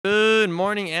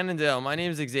morning, Annandale. My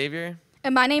name is Xavier.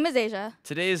 And my name is Asia.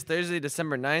 Today is Thursday,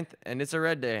 December 9th, and it's a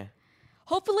red day.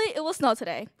 Hopefully it will snow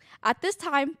today. At this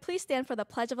time, please stand for the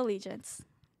Pledge of Allegiance.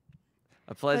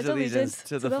 I pledge allegiance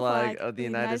to the flag of the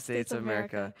United States of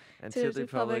America and to the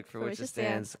republic for which it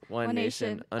stands, one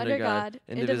nation, under God,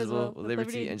 indivisible, with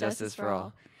liberty and justice for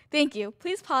all. Thank you.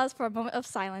 Please pause for a moment of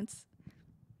silence.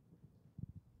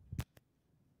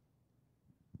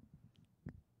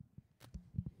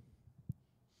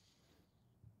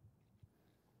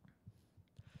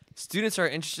 Students are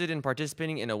interested in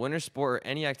participating in a winter sport or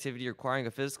any activity requiring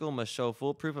a physical must show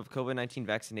full proof of COVID-19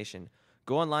 vaccination.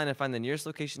 Go online and find the nearest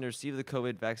location to receive the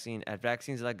COVID vaccine at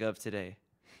vaccines.gov today.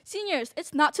 Seniors,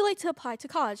 it's not too late to apply to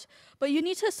college, but you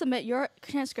need to submit your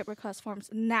transcript request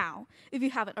forms now if you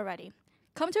haven't already.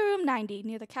 Come to room 90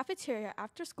 near the cafeteria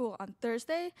after school on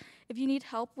Thursday if you need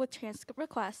help with transcript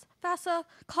requests, FAFSA,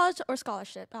 college or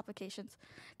scholarship applications.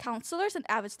 Counselors and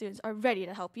Avid students are ready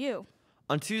to help you.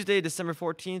 On Tuesday, December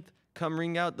 14th, come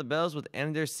ring out the bells with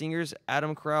Annandale Singers,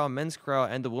 Adam Chorale, Men's Chorale,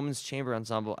 and the Women's Chamber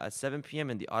Ensemble at 7 p.m.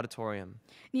 in the auditorium.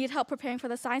 Need help preparing for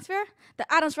the science fair? The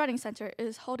Adams Writing Center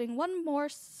is holding one more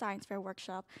science fair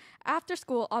workshop after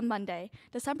school on Monday,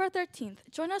 December 13th.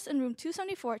 Join us in room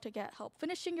 274 to get help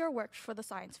finishing your work for the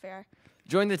science fair.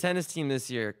 Join the tennis team this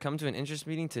year. Come to an interest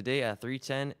meeting today at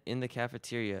 3:10 in the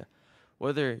cafeteria.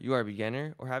 Whether you are a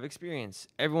beginner or have experience,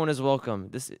 everyone is welcome.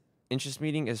 This interest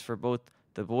meeting is for both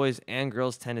the boys and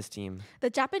girls tennis team. The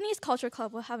Japanese Culture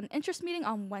Club will have an interest meeting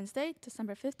on Wednesday,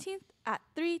 December 15th at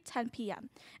 3:10 p.m.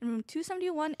 in room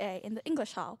 271A in the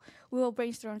English Hall. We will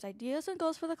brainstorm ideas and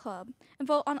goals for the club and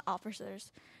vote on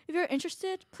officers. If you're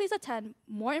interested, please attend.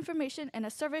 More information and a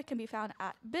survey can be found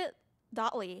at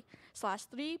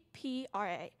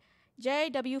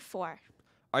bit.ly/3PRAJW4.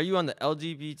 Are you on the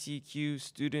LGBTQ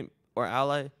student or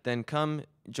ally? Then come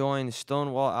join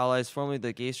Stonewall Allies, formerly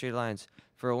the Gay Straight Alliance,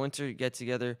 for a winter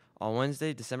get-together on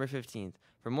Wednesday, December 15th.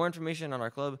 For more information on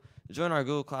our club, join our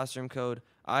Google Classroom code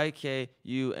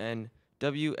IKUNWXI.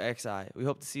 We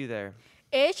hope to see you there.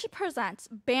 AH presents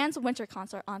Band's Winter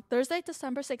Concert on Thursday,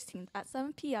 December 16th at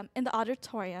 7 p.m. in the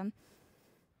auditorium.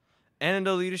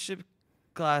 Annandale Leadership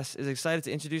class is excited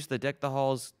to introduce the Deck the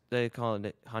Halls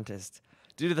contest.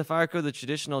 Due to the fire code, the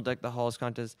traditional Deck the Halls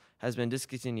contest has been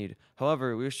discontinued.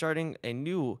 However, we are starting a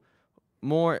new,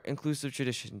 more inclusive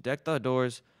tradition. Deck the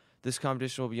Doors. This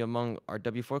competition will be among our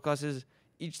W4 classes.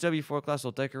 Each W4 class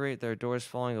will decorate their doors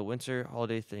following a winter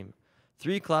holiday theme.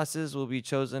 3 classes will be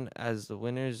chosen as the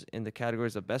winners in the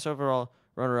categories of Best Overall,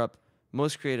 Runner-Up,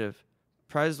 Most Creative.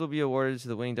 Prizes will be awarded to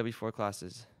the winning W4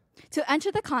 classes. To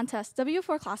enter the contest,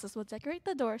 W4 classes will decorate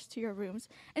the doors to your rooms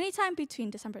anytime between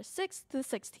December 6th to the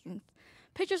 16th.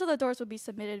 Pictures of the doors will be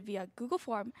submitted via Google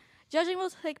Form. Judging will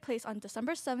take place on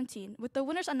December 17th, with the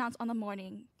winners announced on the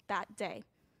morning that day.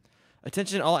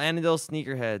 Attention all Annandale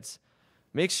sneakerheads.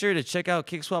 Make sure to check out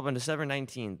Kickswap on December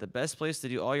 19th, the best place to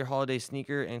do all your holiday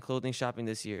sneaker and clothing shopping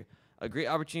this year. A great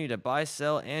opportunity to buy,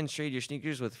 sell, and trade your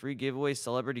sneakers with free giveaways,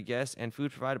 celebrity guests, and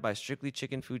food provided by Strictly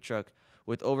Chicken Food Truck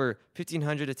with over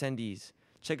 1,500 attendees.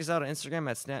 Check us out on Instagram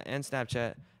and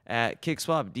Snapchat at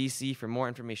KickswapDC for more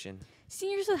information.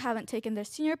 Seniors who haven't taken their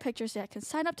senior pictures yet can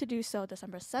sign up to do so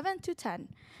December 7 to 10.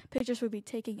 Pictures will be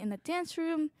taken in the dance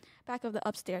room, back of the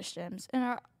upstairs gyms, and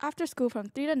are after school from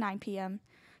 3 to 9 p.m.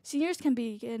 Seniors can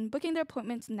begin booking their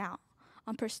appointments now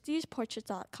on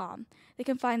prestigeportraits.com. They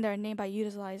can find their name by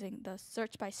utilizing the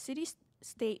search by city,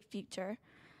 state feature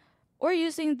or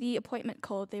using the appointment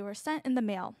code they were sent in the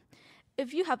mail.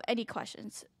 If you have any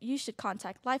questions, you should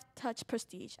contact Life Touch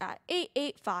Prestige at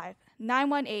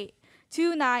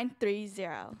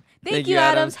 885-918-2930. Thank you,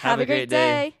 Adams. Have a great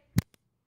day.